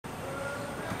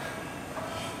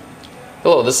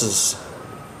Hello, this is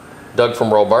Doug from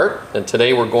Robart, and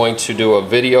today we're going to do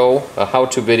a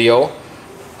how-to video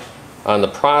on the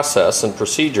process and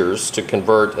procedures to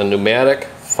convert a pneumatic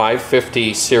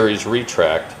 550 series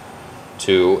retract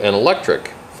to an electric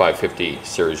 550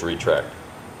 series retract.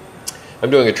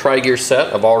 I'm doing a tri-gear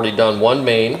set. I've already done one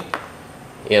main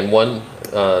and one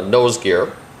nose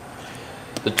gear.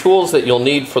 The tools that you'll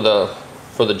need for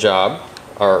the job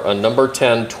are a number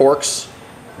 10 Torx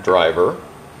driver,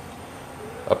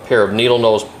 a pair of needle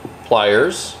nose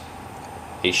pliers,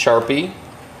 a Sharpie,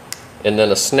 and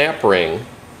then a snap ring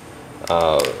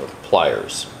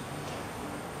pliers.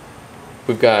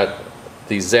 We've got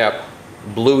the Zap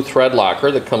blue thread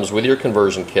locker that comes with your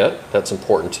conversion kit. That's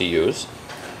important to use.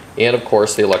 And of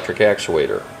course the electric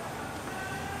actuator.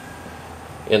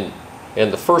 And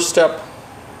the first step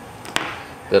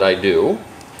that I do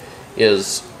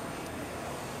is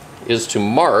to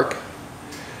mark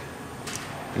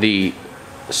the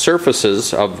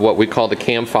surfaces of what we call the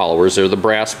cam followers, or the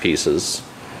brass pieces,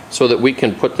 so that we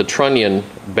can put the trunnion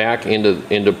back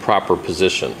into proper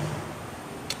position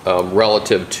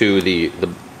relative to the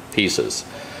pieces.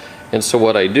 And so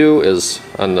what I do is,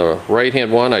 on the right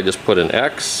hand one I just put an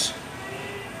X,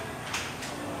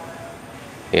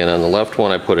 and on the left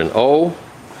one I put an O,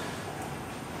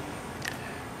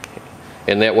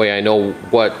 and that way I know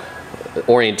what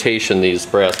orientation these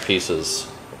brass pieces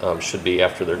should be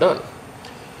after they're done.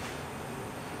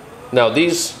 Now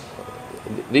these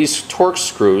Torx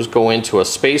screws go into a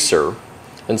spacer,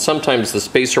 and sometimes the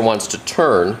spacer wants to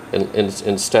turn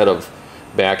instead of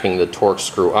backing the Torx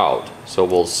screw out. So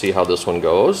we'll see how this one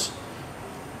goes.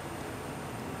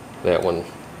 That one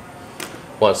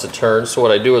wants to turn, so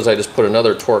what I do is I just put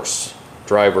another Torx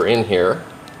driver in here.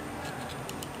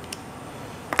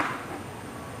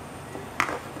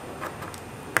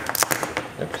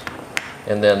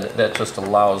 And then that just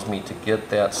allows me to get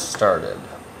that started.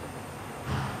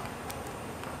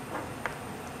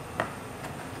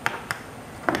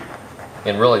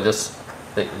 And really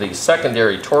the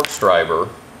secondary Torx driver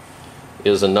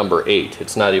is a number 8.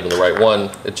 It's not even the right one.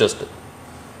 It just,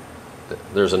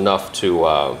 there's enough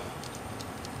to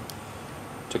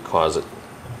cause it.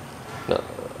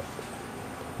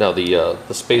 Now the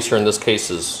spacer in this case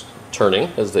is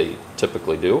turning, as they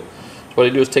typically do. So what I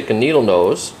do is take a needle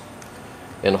nose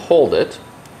and hold it,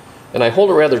 and I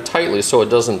hold it rather tightly so it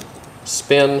doesn't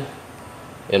spin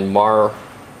and mar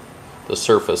the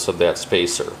surface of that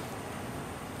spacer.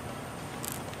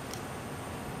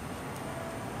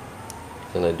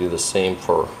 And I do the same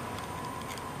for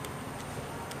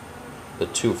the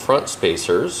two front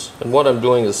spacers, and what I'm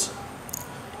doing is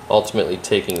ultimately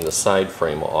taking the side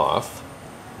frame off.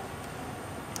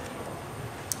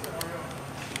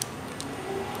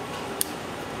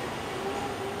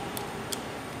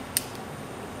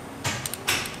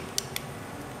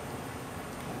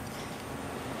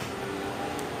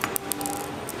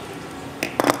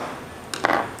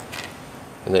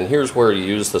 And then here's where you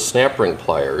use the snap ring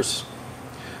pliers.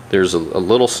 There's a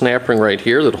little snap ring right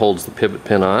here that holds the pivot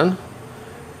pin on,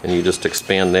 and you just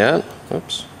expand that.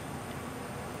 Oops.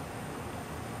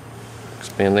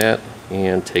 Expand that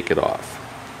and take it off.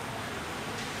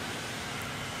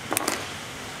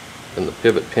 And the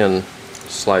pivot pin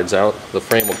slides out. The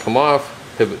frame will come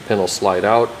off, pivot pin will slide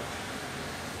out.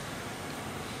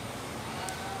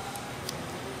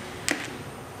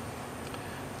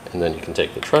 And then you can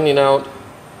take the trunnion out.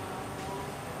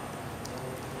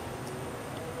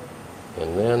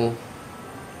 And then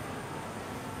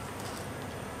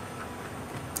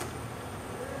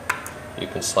you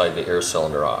can slide the air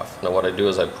cylinder off. Now what I do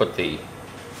is I put the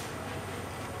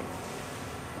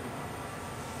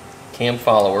cam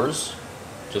followers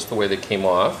just the way they came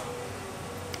off,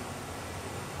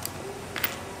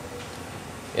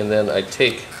 and then I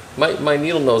take my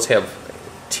needle nose have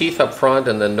teeth up front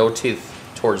and then no teeth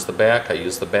towards the back. I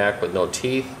use the back with no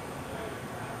teeth,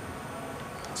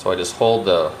 so I just hold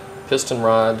the piston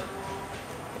rod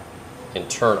and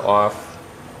turn off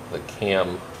the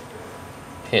cam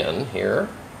pin here.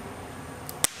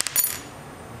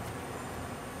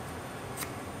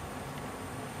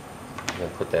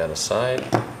 And put that aside.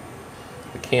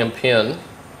 The cam pin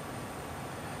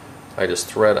I just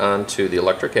thread onto the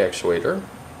electric actuator.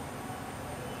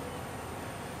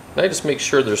 And I just make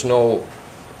sure there's no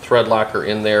thread locker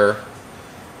in there.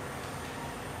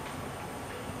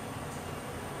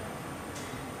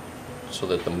 So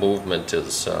that the movement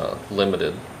is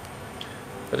limited,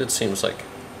 but it seems like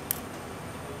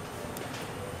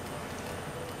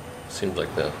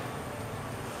that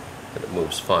it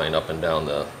moves fine up and down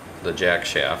the jack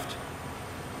shaft.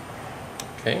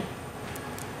 Okay,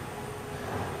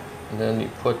 and then you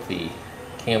put the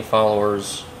cam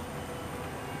followers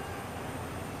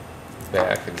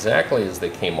back exactly as they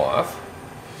came off,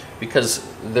 because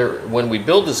when we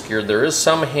build this gear, there is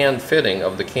some hand fitting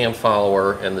of the cam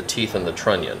follower and the teeth and the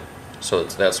trunnion. So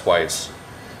that's why it's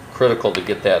critical to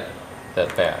get that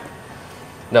back.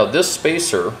 Now this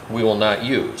spacer we will not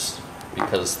use,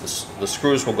 because the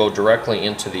screws will go directly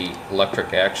into the electric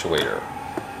actuator.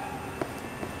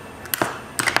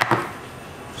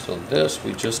 So this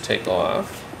we just take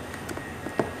off.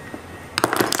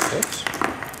 Oops.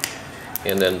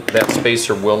 And then that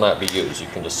spacer will not be used. You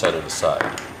can just set it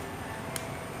aside.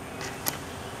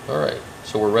 Alright,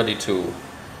 so we're ready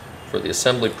for the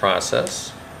assembly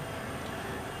process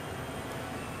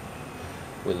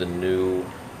with the new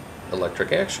electric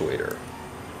actuator.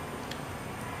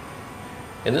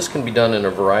 And this can be done in a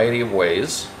variety of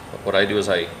ways. What I do is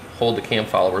I hold the cam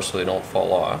followers so they don't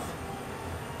fall off,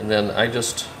 and then I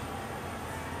just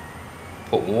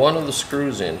put one of the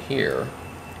screws in here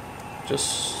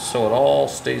just so it all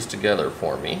stays together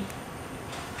for me.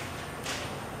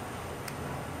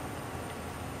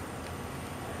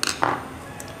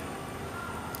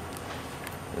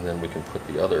 And then we can put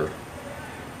the other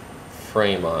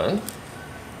frame on.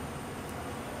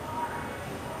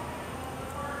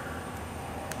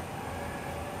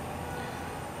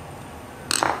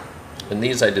 And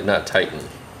these I did not tighten.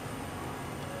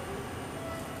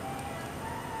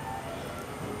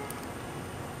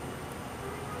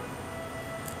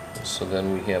 So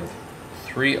then we have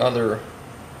 3 other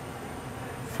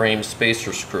frame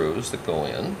spacer screws that go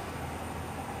in.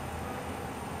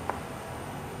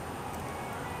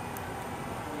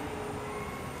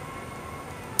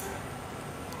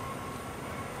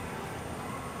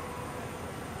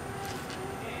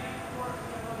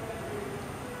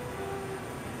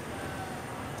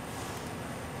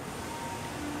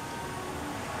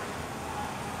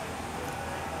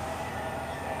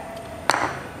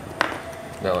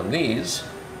 Now in these,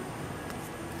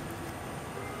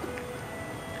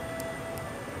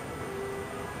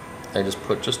 I just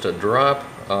put just a drop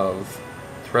of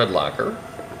threadlocker.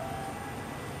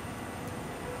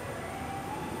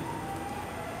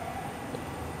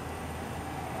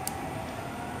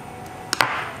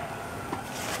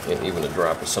 And even a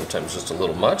drop is sometimes just a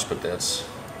little much, but that's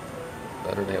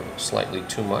better to have slightly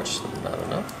too much than not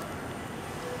enough.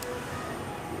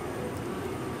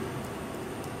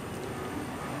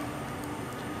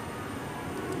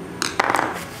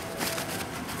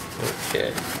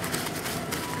 Okay.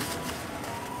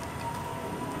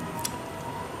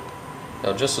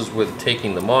 Now just as with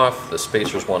taking them off, the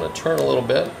spacers want to turn a little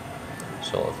bit.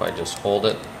 So if I just hold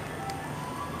it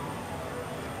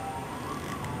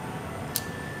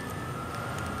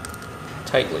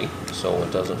tightly so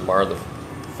it doesn't mar the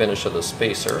finish of the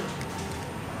spacer,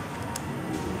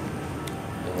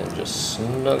 and then just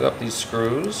snug up these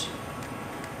screws.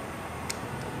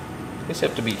 These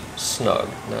have to be snug,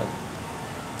 not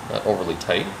overly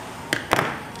tight.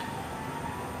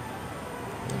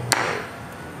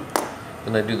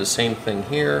 And I do the same thing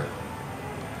here.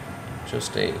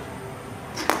 Just a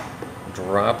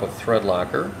drop of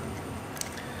threadlocker.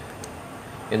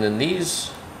 And then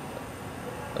these,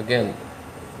 again,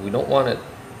 we don't want it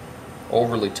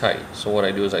overly tight. So what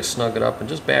I do is I snug it up and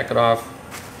just back it off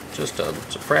just a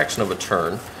fraction of a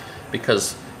turn,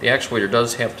 because the actuator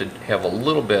does have to have a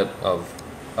little bit of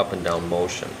up and down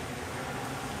motion.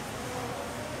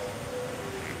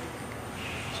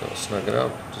 So snug it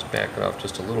up, just back it off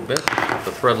just a little bit.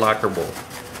 The thread locker will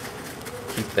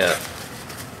keep that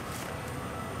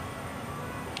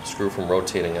screw from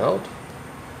rotating out.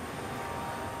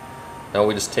 Now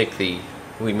we just take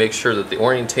we make sure that the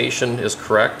orientation is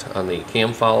correct on the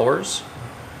cam followers.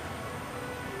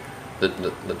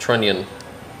 The trunnion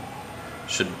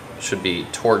should be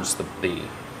towards the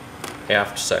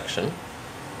aft section.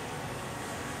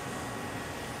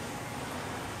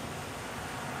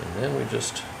 And then we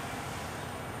just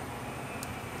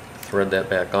thread that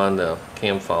back on the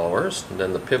cam followers, and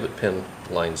then the pivot pin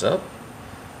lines up.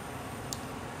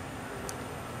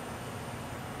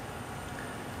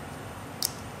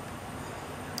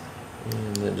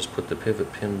 And then just put the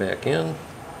pivot pin back in.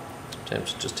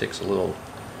 Sometimes it just takes a little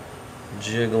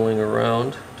jiggling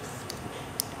around to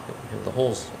have the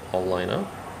holes all line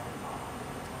up.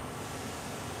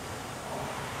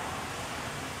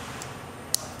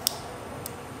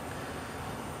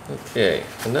 Okay,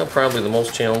 and now probably the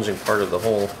most challenging part of the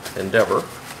whole endeavor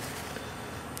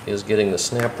is getting the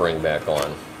snap ring back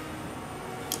on.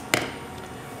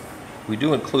 We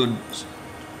do include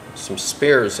some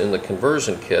spares in the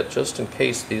conversion kit just in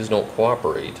case these don't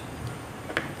cooperate.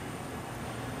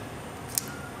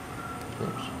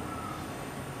 Oops.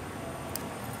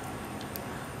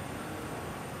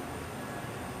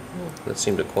 That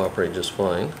seemed to cooperate just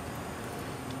fine.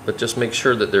 But just make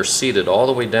sure that they're seated all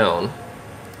the way down.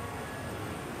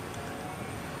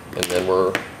 And then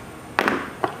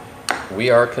we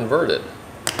are converted.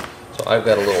 So I've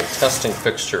got a little testing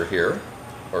fixture here,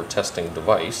 or testing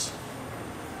device.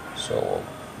 So we'll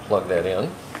plug that in.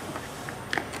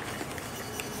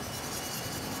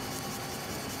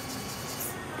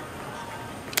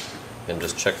 And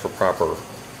just check for proper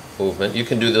movement. You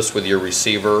can do this with your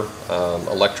receiver,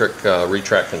 electric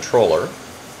retract controller,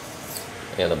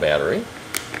 and a battery.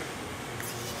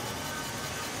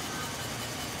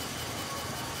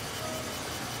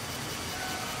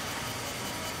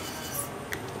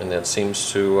 And that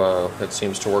seems to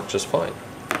work just fine.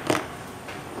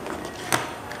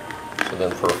 So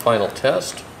then for a final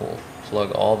test, we'll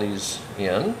plug all these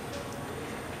in.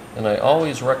 And I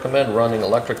always recommend running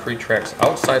electric retracts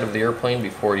outside of the airplane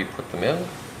before you put them in,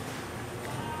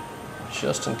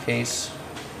 just in case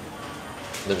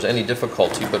there's any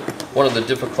difficulty. But one of the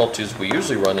difficulties we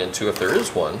usually run into, if there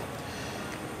is one,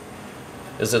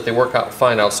 is that they work out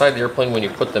fine outside the airplane. When you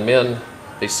put them in,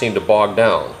 they seem to bog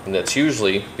down, and that's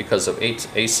usually because of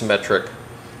asymmetric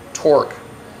torque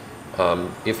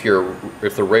if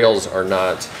the rails are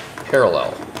not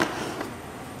parallel.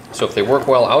 So if they work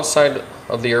well outside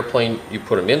of the airplane, you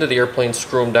put them into the airplane,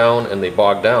 screw them down, and they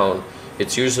bog down,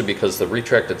 it's usually because the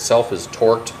retract itself is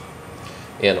torqued,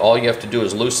 and all you have to do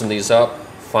is loosen these up,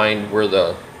 find where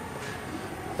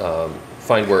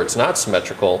it's not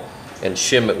symmetrical, and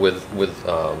shim it with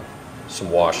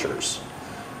some washers.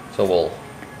 So we'll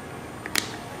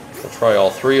try all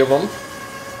three of them.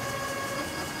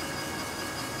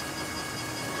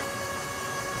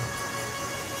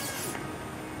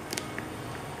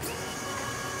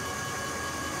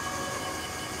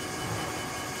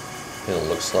 And it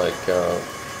looks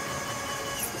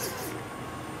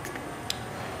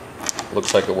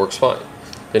like it works fine.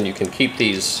 Then you can keep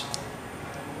these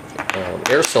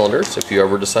air cylinders if you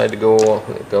ever decide to go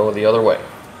the other way.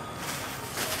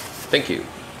 Thank you.